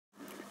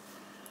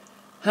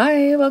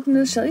Hi, welcome to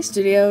the Shelly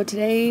Studio.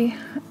 Today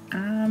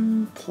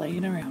I'm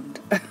playing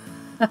around.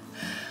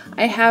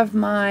 I have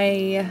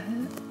I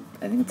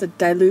think it's a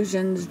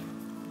Dylusions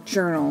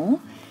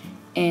journal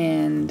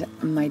and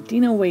my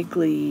Dina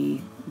Wakley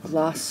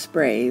gloss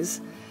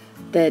sprays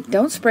that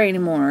don't spray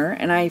anymore,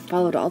 and I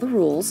followed all the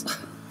rules.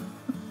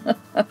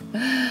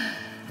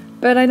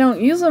 But I don't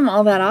use them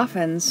all that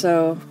often,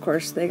 so of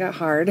course they got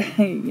hard.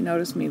 You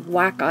notice me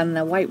whack on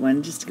the white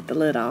one just to get the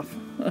lid off.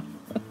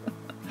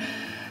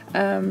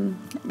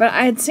 But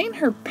I had seen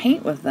her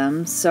paint with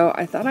them, so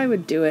I thought I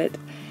would do it,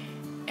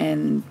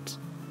 and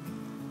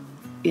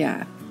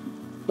yeah,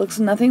 looks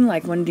nothing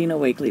like when Dina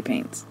Wakley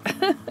paints.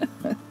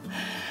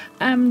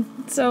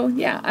 So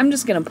yeah, I'm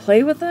just gonna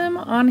play with them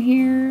on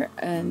here,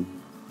 and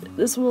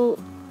this will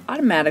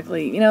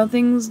automatically,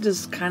 things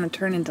just kind of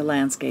turn into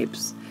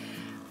landscapes,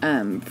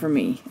 for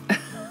me,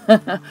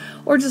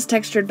 or just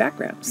textured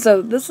backgrounds.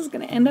 So this is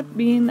gonna end up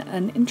being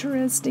an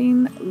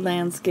interesting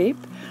landscape.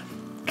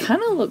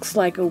 Kind of looks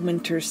like a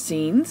winter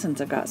scene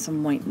since I've got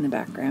some white in the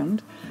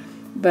background,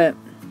 but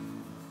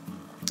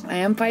I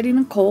am fighting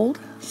a cold,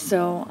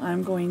 so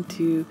I'm going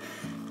to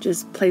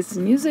just play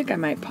some music. I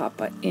might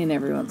pop in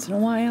every once in a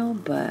while,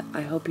 but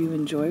I hope you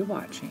enjoy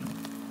watching.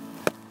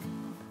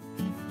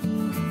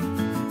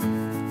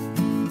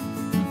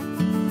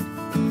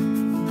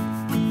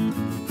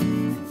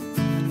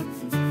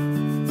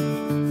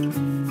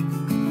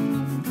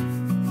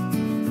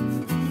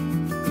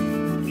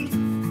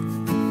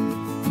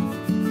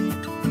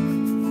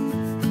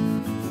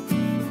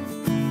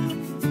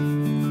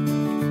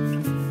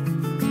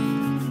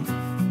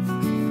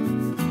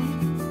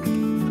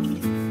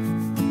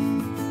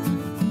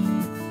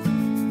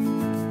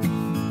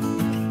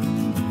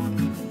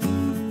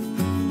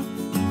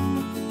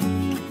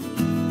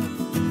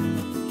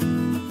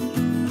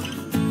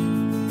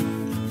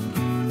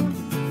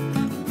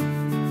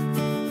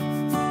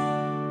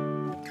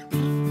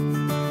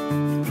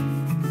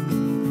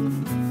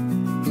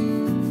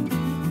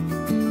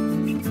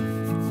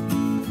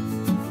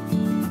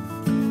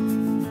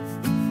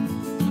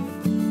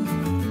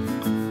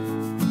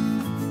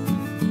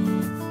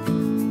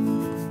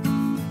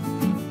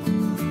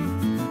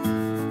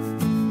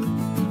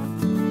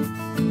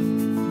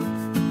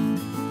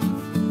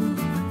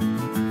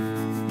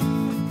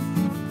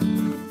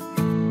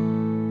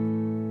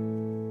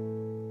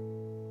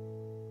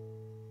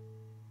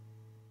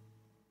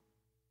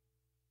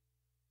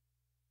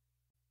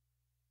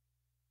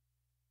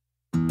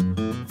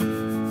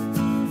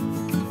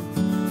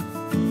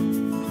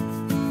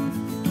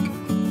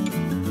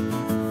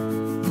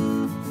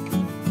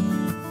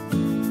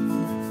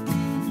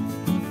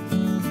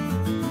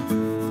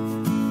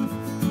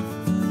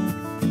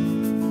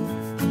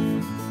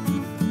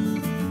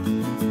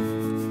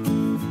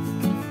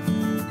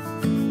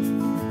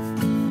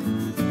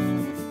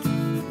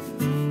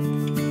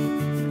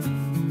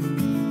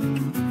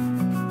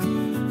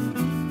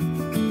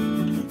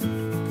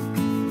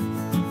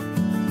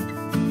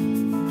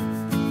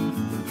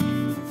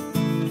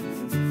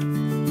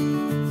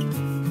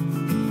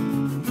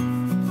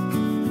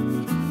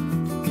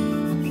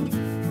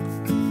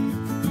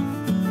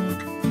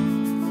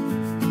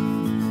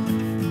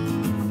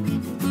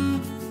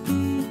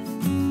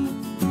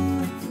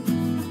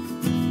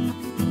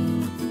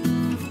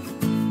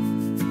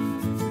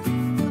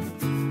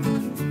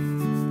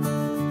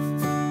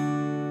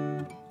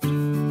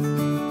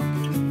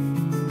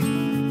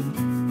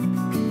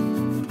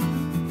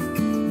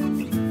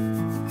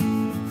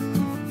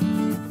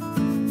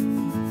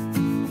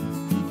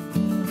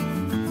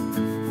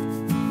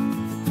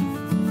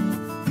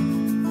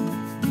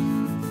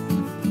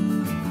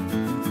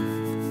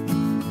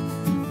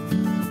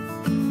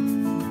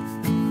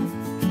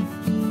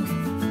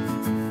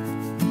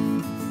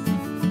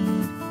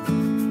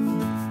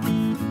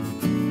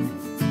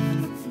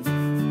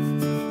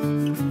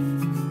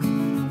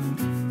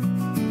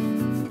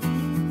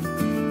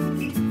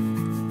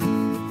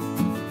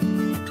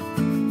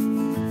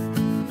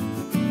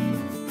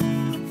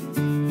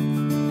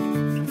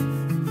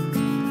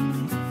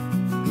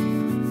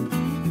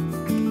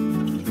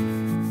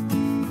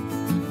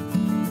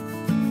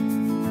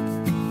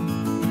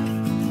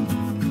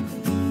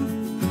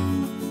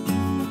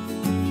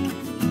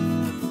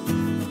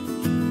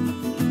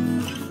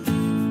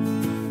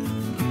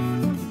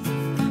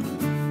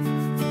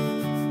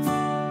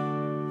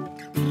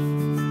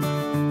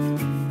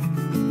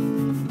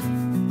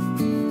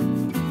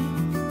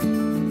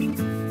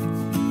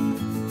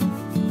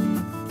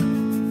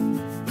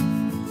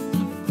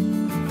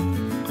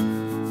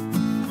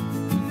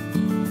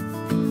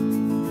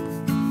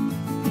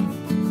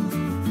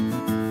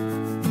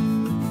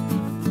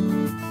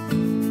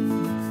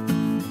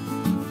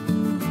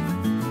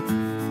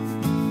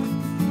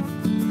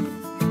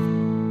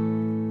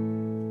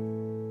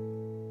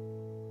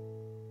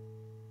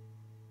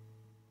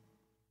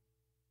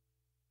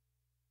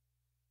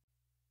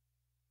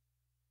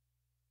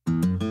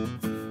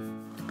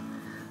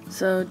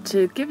 So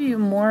to give you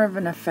more of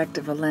an effect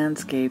of a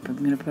landscape, I'm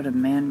going to put a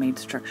man-made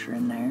structure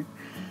in there.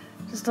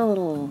 just a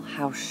little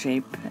house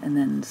shape and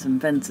then some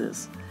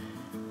fences.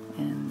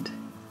 And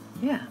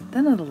yeah,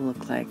 then it'll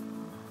look like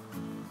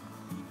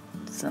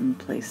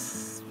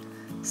someplace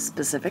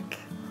specific.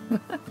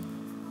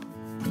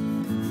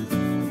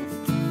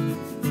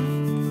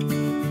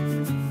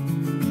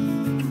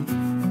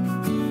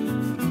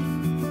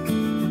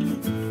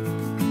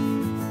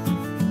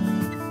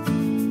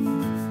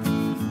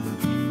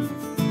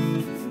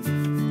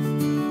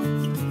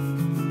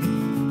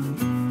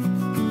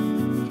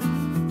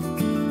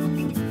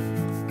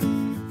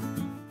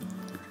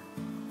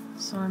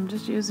 So I'm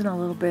just using a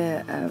little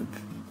bit of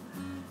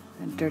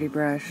a dirty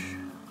brush,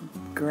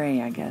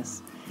 gray I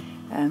guess,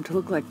 to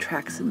look like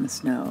tracks in the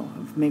snow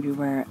of maybe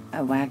where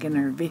a wagon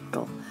or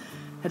vehicle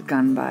had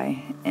gone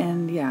by.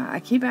 And yeah, I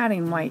keep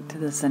adding white to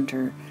the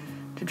center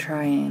to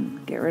try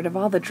and get rid of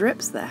all the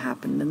drips that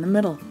happened in the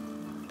middle.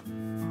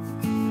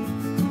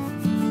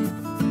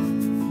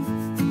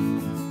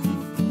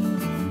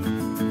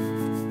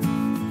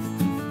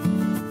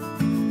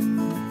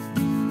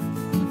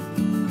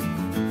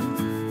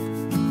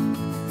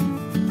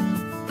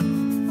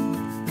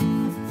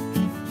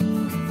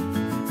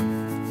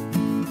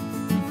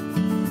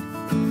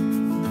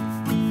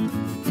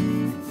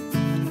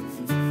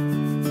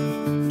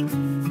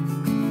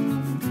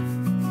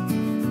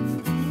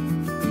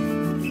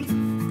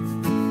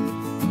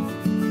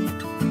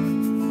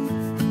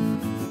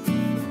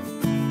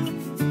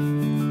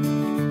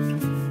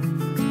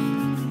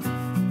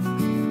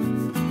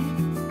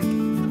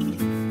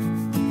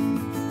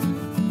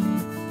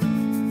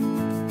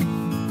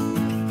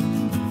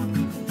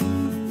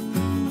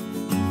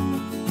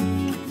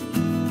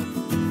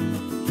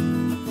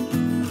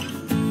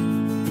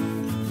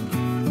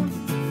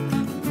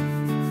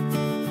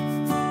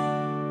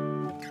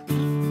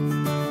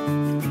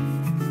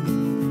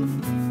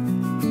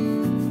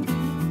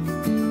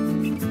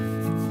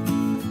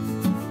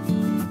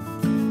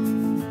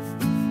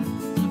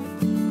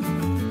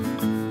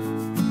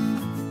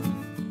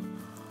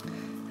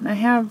 I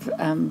have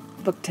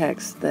book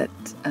text that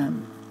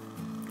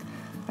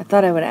I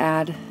thought I would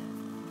add,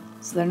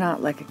 so they're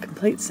not like a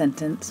complete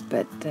sentence,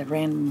 but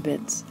random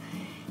bits.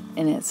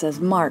 And it says,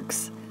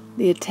 marks,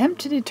 the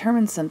attempt to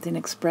determine something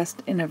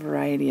expressed in a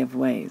variety of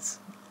ways.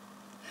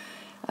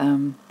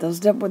 That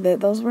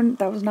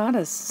was not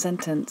a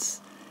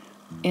sentence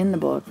in the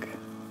book,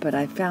 but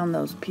I found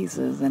those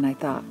pieces and I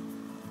thought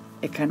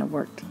it kind of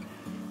worked.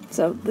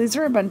 So these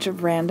are a bunch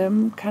of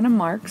random kind of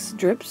marks,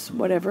 drips,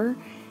 whatever,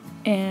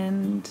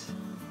 and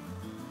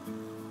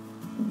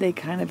they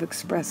kind of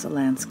express a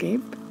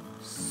landscape,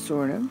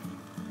 sort of,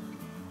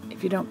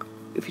 if you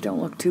don't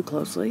look too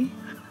closely.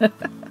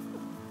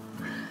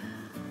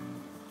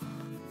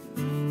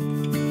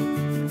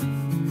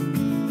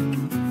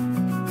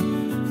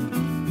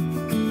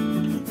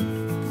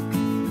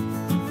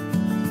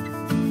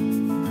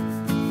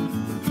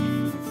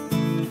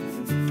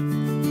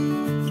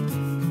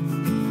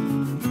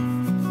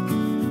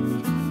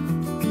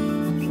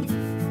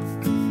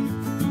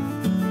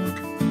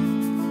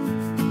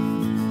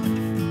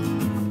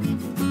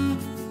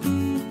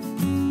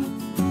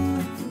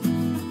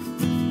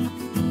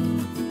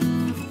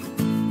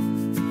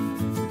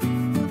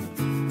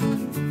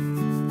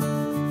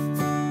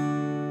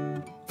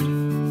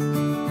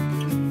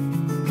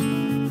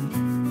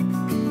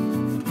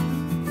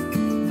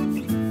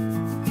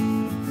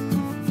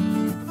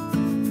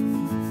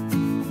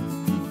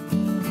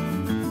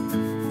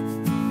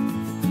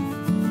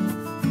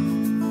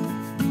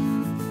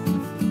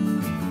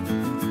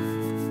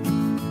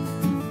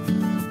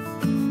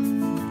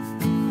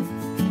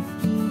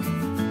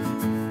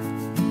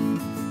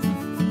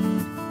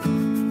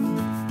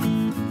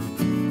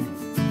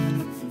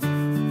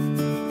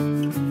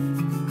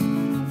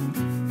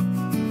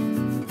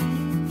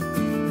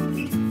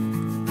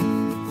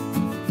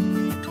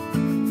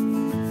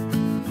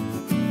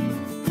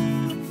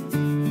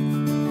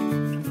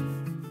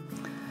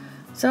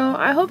 So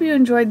I hope you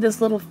enjoyed this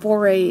little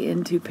foray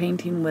into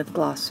painting with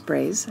gloss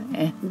sprays,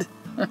 and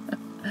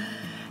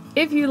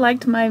if you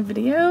liked my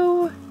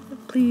video,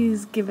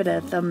 please give it a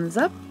thumbs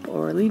up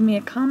or leave me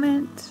a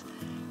comment.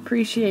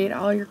 Appreciate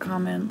all your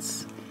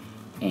comments,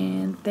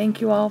 and thank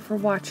you all for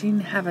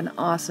watching. Have an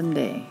awesome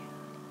day.